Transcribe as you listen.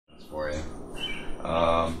for you.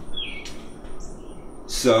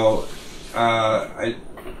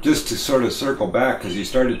 Just to sort of circle back, because you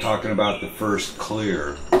started talking about the first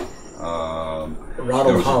clear.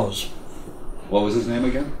 Ronald Howes. What was his name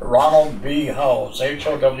again? Ronald B. Howes,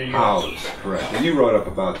 H-O-W-S. Howes, correct. And you wrote up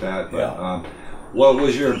about that. But, yeah. What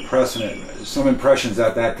was your some impressions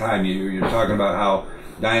at that time? You're talking about how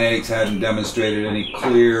Dianetics hadn't demonstrated any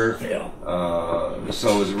clear. Yeah.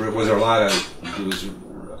 So was there a lot of? Was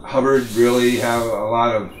Hubbard really have a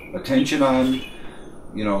lot of attention on,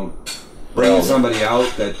 bringing somebody out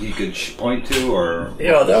that he could point to, or?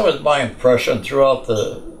 Yeah, that was my impression throughout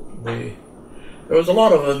the. There was a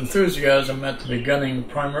lot of enthusiasm at the beginning,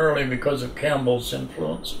 primarily because of Campbell's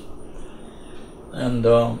influence, and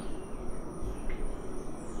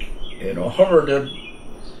Hubbard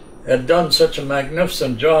had done such a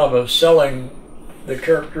magnificent job of selling the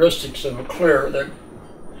characteristics of a clear that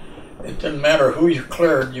it didn't matter who you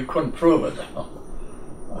cleared, you couldn't prove it.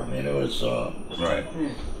 I mean, it was right.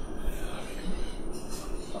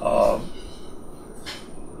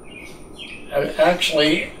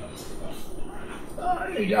 Actually,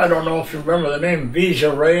 I don't know if you remember the name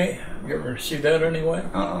Vija Ray. You ever see that anyway?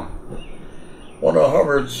 One of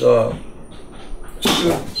Hubbard's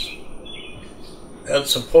students had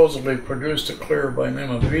supposedly produced a clear by the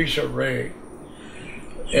name of Vija Ray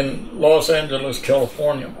in Los Angeles,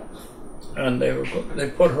 California. And they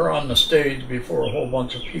put her on the stage before a whole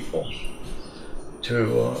bunch of people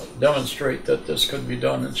to demonstrate that this could be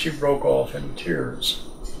done, and she broke off in tears.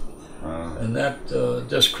 And that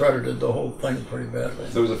discredited the whole thing pretty badly.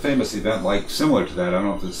 There was a famous event similar to that. I don't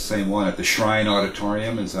know if it's the same one at the Shrine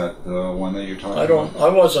Auditorium. Is that the one that you're talking about? I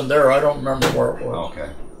wasn't there. I don't remember where it was. Okay.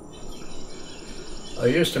 I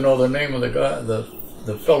used to know the name of the guy,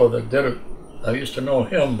 the fellow that did it. I used to know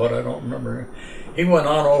him, but I don't remember. He went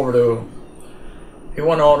on over to.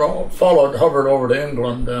 Followed Hubbard over to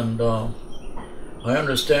England, and I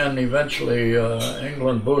understand eventually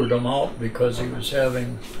England booted him out because he was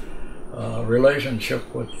having a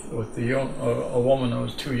relationship with a woman that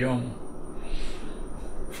was too young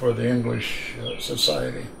for the English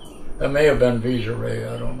society. That may have been Vija Ray,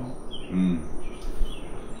 I don't know.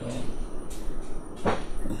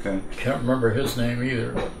 Okay. Can't remember his name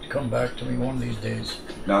either. Come back to me one of these days.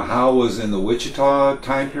 Now, Howe was in the Wichita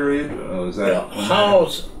time period? Was that? Yeah,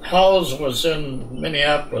 Howes was in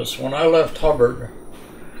Minneapolis. When I left Hubbard,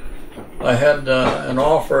 I had an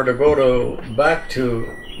offer to go back to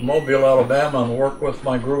Mobile, Alabama, and work with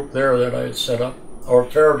my group there that I had set up, or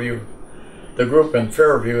Fairview. The group in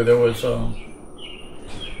Fairview, there was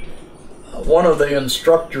one of the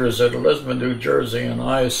instructors at Elizabeth, New Jersey, and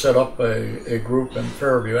I set up a group in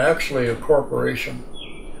Fairview, actually a corporation.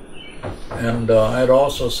 And I had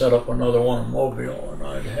also set up another one in Mobile, and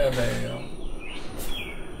I'd had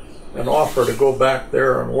an offer to go back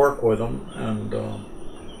there and work with them. And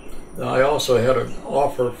I also had an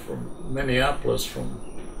offer from Minneapolis from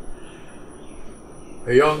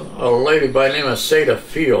a lady by the name of Seda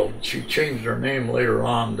Field. She changed her name later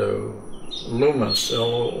on to Loomis,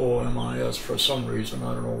 L-O-O-M-I-S, for some reason,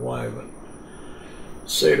 I don't know why, but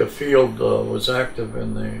Seda Field was active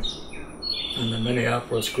in the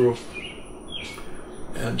Minneapolis group,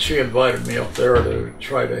 and she invited me up there to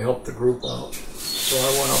try to help the group out. So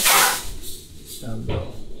I went up, and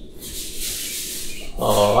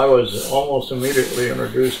I was almost immediately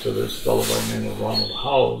introduced to this fellow by the name of Ronald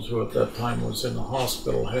Howes, who at that time was in the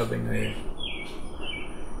hospital having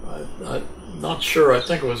I'm not sure, I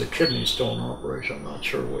think it was a kidney stone operation, I'm not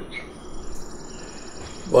sure which.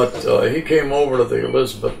 But he came over to the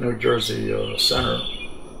Elizabeth, New Jersey Center,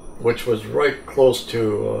 which was right close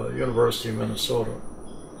to University of Minnesota.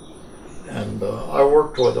 And I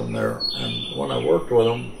worked with him there, and when I worked with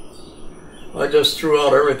him, I just threw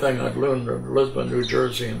out everything I'd learned in Elizabeth, New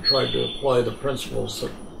Jersey, and tried to apply the principles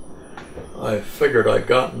that I figured I'd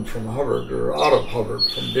gotten from Hubbard, or out of Hubbard,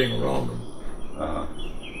 from being around him.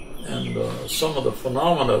 And some of the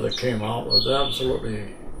phenomena that came out was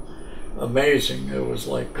absolutely amazing. It was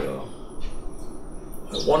like,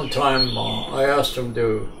 at one time I asked him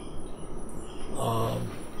to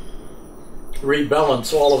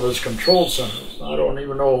rebalance all of his control centers. I don't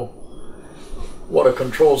even know what a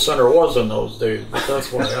control center was in those days, but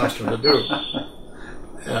that's what I asked him to do.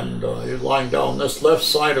 And he was lying down. This left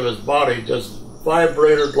side of his body just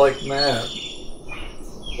vibrated like mad.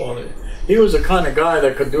 Well, he was the kind of guy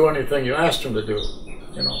that could do anything you asked him to do,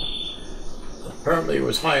 Apparently he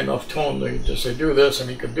was high enough tone to just say, do this, and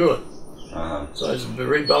he could do it. So I said,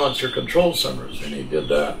 rebalance your control centers, and he did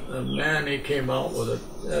that. And man, he came out with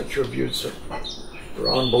attributes that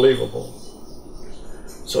were unbelievable.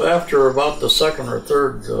 So after about the second or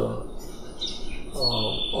third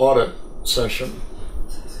audit session,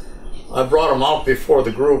 I brought him out before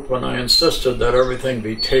the group and I insisted that everything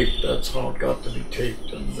be taped. That's how it got to be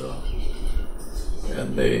taped. And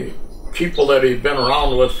the people that he'd been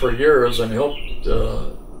around with for years and helped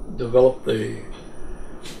develop the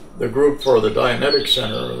group for the Dianetic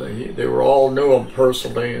Center, they were all knew him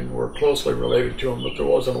personally and were closely related to him, but there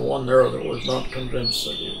wasn't one there that was not convinced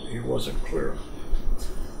that he wasn't clear.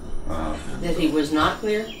 That he was not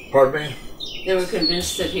clear? Pardon me? They were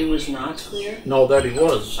convinced that he was not clear? No, that he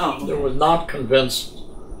was. Oh. They were not convinced.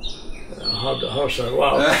 How should I?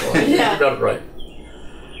 Wow, Yeah. You got it right.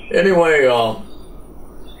 Anyway,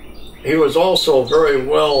 he was also very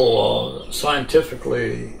well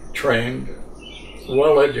scientifically trained,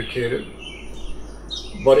 well educated,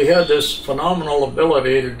 but he had this phenomenal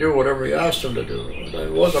ability to do whatever you asked him to do.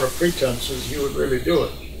 It wasn't a pretense; he would really do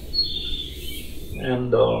it.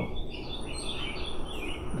 And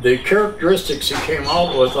the characteristics he came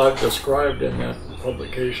out with, I've described in that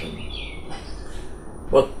publication.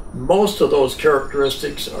 But most of those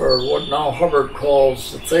characteristics are what now Hubbard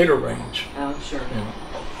calls the theta range. Oh, sure. You know.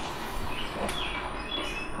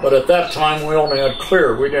 But at that time, we only had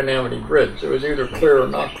clear. We didn't have any grids. It was either clear or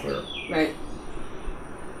not clear. Right.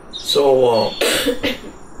 So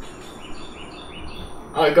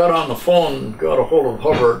I got on the phone, got a hold of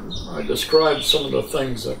Hubbard. I described some of the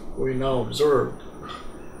things that we now observed.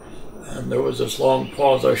 And there was this long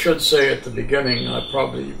pause. I should say at the beginning, you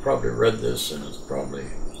probably read this, and it's probably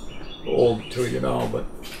old to you now, but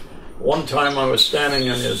one time I was standing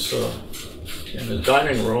in his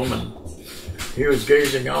dining room, and he was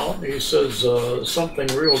gazing out, and he says, something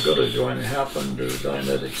real good is going to happen to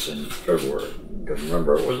Dianetics in February. Because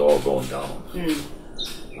remember, it was all going down. Mm.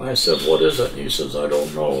 I said, what is it? And he says, I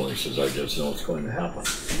don't know. He says, I just know it's going to happen.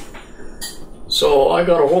 So I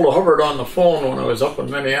got a hold of Hubbard on the phone when I was up in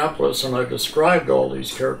Minneapolis, and I described all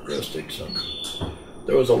these characteristics. And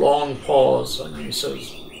there was a long pause, and he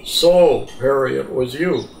says, so, Perry, it was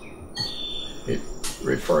you.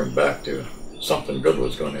 Referring back to something good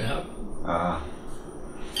was going to happen.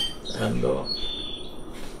 And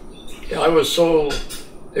I was so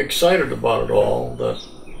excited about it all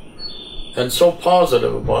and so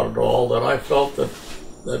positive about it all that I felt that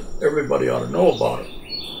everybody ought to know about it.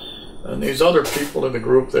 And these other people in the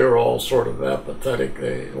group, they were all sort of apathetic.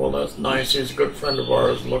 Well, that's nice, he's a good friend of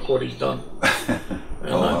ours, look what he's done.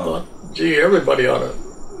 And I thought, gee, everybody ought to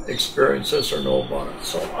experience this or know about it.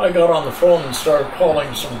 So I got on the phone and started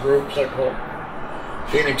calling some groups. I called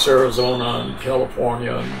Phoenix, Arizona, and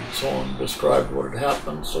California, and so on, described what had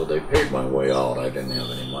happened. So they paid my way out. I didn't have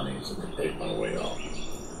any money, so they paid my way out.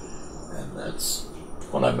 And that's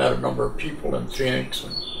when I met a number of people in Phoenix.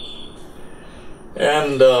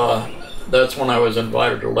 And that's when I was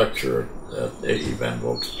invited to lecture at A.E. Van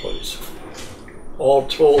Voogt's place. All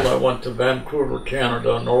told, I went to Vancouver,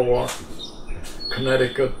 Canada, Norwalk,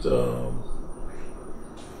 Connecticut,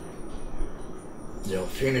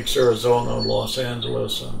 Phoenix, Arizona, Los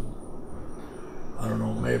Angeles, and I don't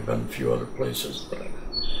know, may have been a few other places. But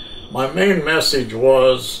my main message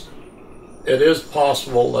was, it is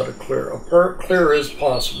possible that a clear is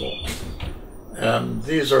possible, and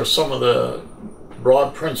these are some of the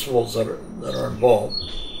broad principles that are involved.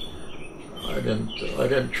 I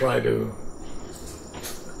didn't try to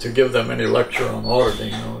give them any lecture on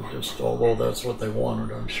auditing, just although that's what they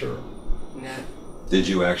wanted, I'm sure. Yeah. Did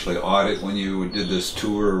you actually audit when you did this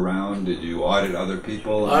tour around? Did you audit other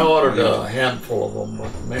people? I audited a handful of them,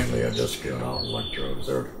 but mainly I just gave out a lecture. I was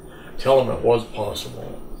there to tell them it was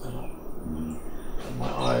possible. And my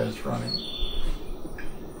eye is running.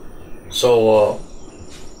 So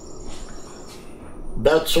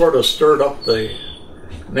that sort of stirred up the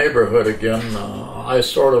neighborhood again. I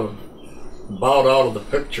sort of bowed out of the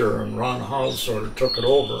picture, and Ron Howes sort of took it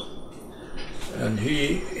over. And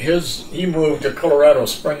he moved to Colorado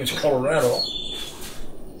Springs, Colorado,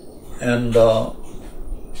 and I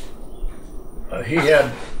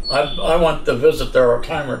went to visit there a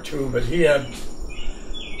time or two, but he had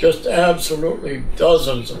just absolutely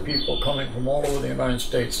dozens of people coming from all over the United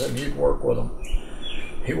States, and he'd work with them.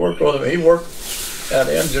 He worked at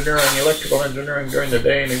electrical engineering during the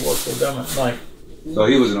day, and he worked with them at night. So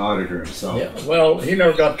he was an auditor himself. Yeah, well, he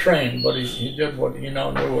never got trained, but he did what he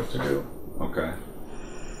now knew what to do. Okay.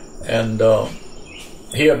 And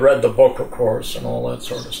he had read the book, of course, and all that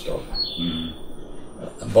sort of stuff.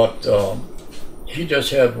 Mm-hmm. But he just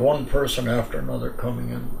had one person after another coming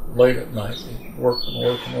in late at night. He'd work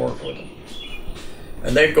with them.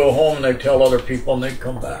 And they'd go home and they'd tell other people and they'd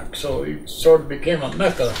come back. So he sort of became a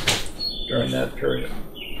mecca during that period.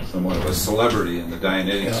 somewhat of a celebrity in the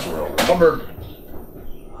Dianetics world.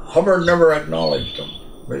 Hubbard never acknowledged him,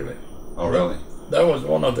 really. Oh, really? That was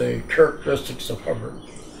one of the characteristics of Hubbard.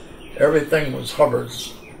 Everything was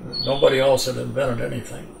Hubbard's. Nobody else had invented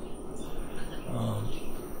anything.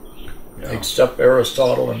 Except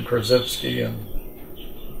Aristotle and Krzyzewski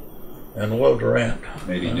and Will Durant.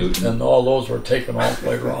 Maybe Newton. And all those were taken off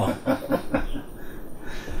later on.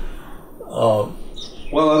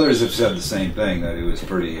 Well, others have said the same thing, that he was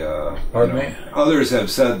pretty... Pardon me? Others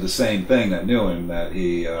have said the same thing that knew him, that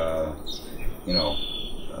he,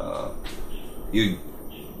 you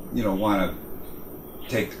want to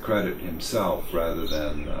take the credit himself rather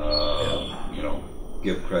than,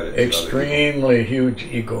 give credit to extremely huge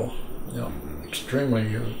ego. Yeah, extremely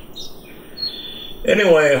huge.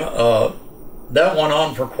 Anyway, that went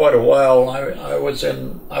on for quite a while. I went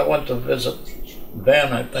to visit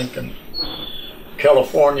Van, I think, in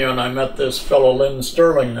California, and I met this fellow Lynn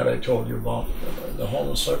Sterling that I told you about, the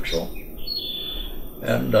homosexual.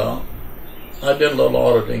 And I did a little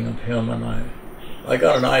auditing of him, and I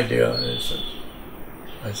got an idea.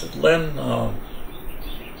 I said, Lynn, I'm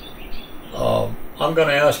going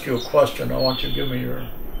to ask you a question. I want you to give me your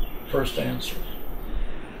first answer.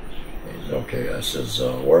 He said, okay. I says,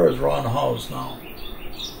 where is Ron Howes now?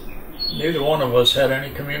 Neither one of us had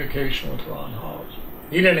any communication with Ron Howes.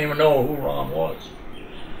 He didn't even know who Ron was.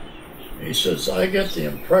 He says, I get the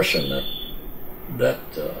impression that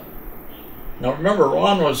now remember,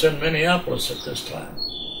 Ron was in Minneapolis at this time,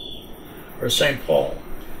 or St. Paul.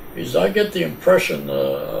 He says, I get the impression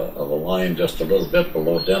of a line just a little bit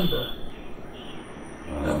below Denver.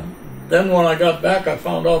 And then when I got back, I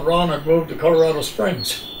found out Ron had moved to Colorado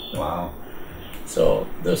Springs. Wow. So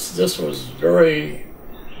this was very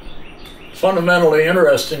fundamentally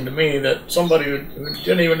interesting to me, that somebody who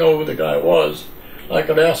didn't even know who the guy was, I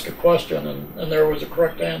could ask a question and there was a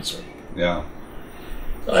correct answer. Yeah.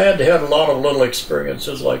 I had a lot of little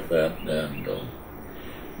experiences like that, and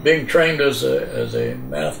being trained as a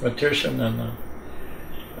mathematician and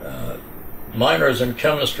minors in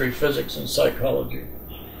chemistry, physics, and psychology,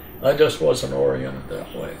 I just wasn't oriented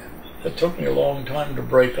that way. It took me a long time to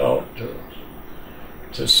break out,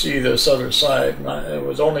 to see this other side, and it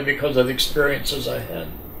was only because of the experiences I had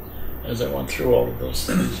as I went through all of those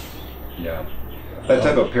things. Yeah. That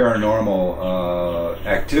type of paranormal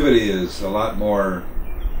activity is a lot more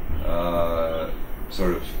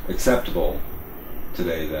sort of acceptable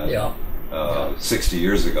today than 60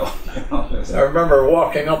 years ago. I remember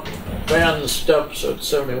walking up Van steps at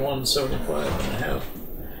 71, 75 and a half,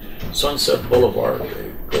 Sunset Boulevard.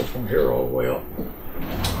 They go from here all the way up.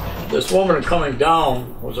 This woman coming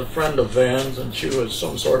down was a friend of Van's, and she was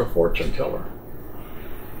some sort of fortune teller.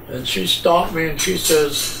 And she stopped me and she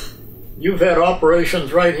says, you've had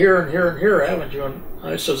operations right here and here and here, haven't you? And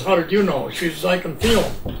I says, how did you know? She says, I can feel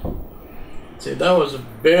them. See, that was a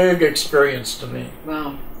big experience to me.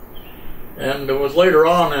 Wow. And it was later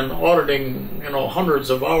on in auditing, hundreds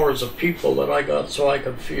of hours of people that I got so I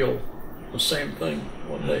could feel the same thing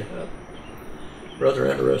what they had. Rather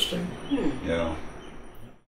interesting. Yeah.